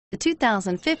The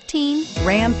 2015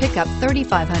 Ram Pickup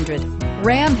 3500.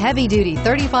 Ram Heavy Duty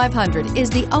 3500 is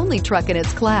the only truck in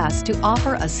its class to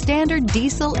offer a standard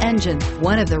diesel engine,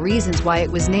 one of the reasons why it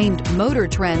was named Motor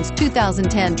Trend's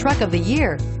 2010 Truck of the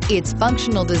Year. Its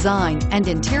functional design and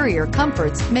interior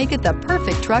comforts make it the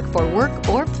perfect truck for work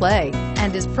or play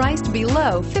and is priced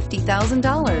below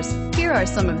 $50,000. Here are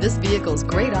some of this vehicle's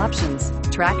great options: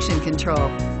 traction control,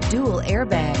 dual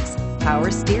airbags,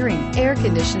 power steering, air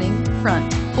conditioning,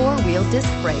 front, four-wheel disc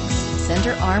brakes,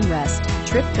 center armrest,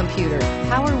 trip computer,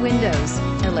 power windows,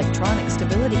 electronic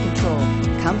stability control,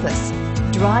 compass.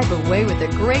 Drive away with a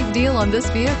great deal on this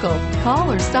vehicle.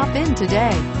 Call or stop in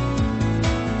today.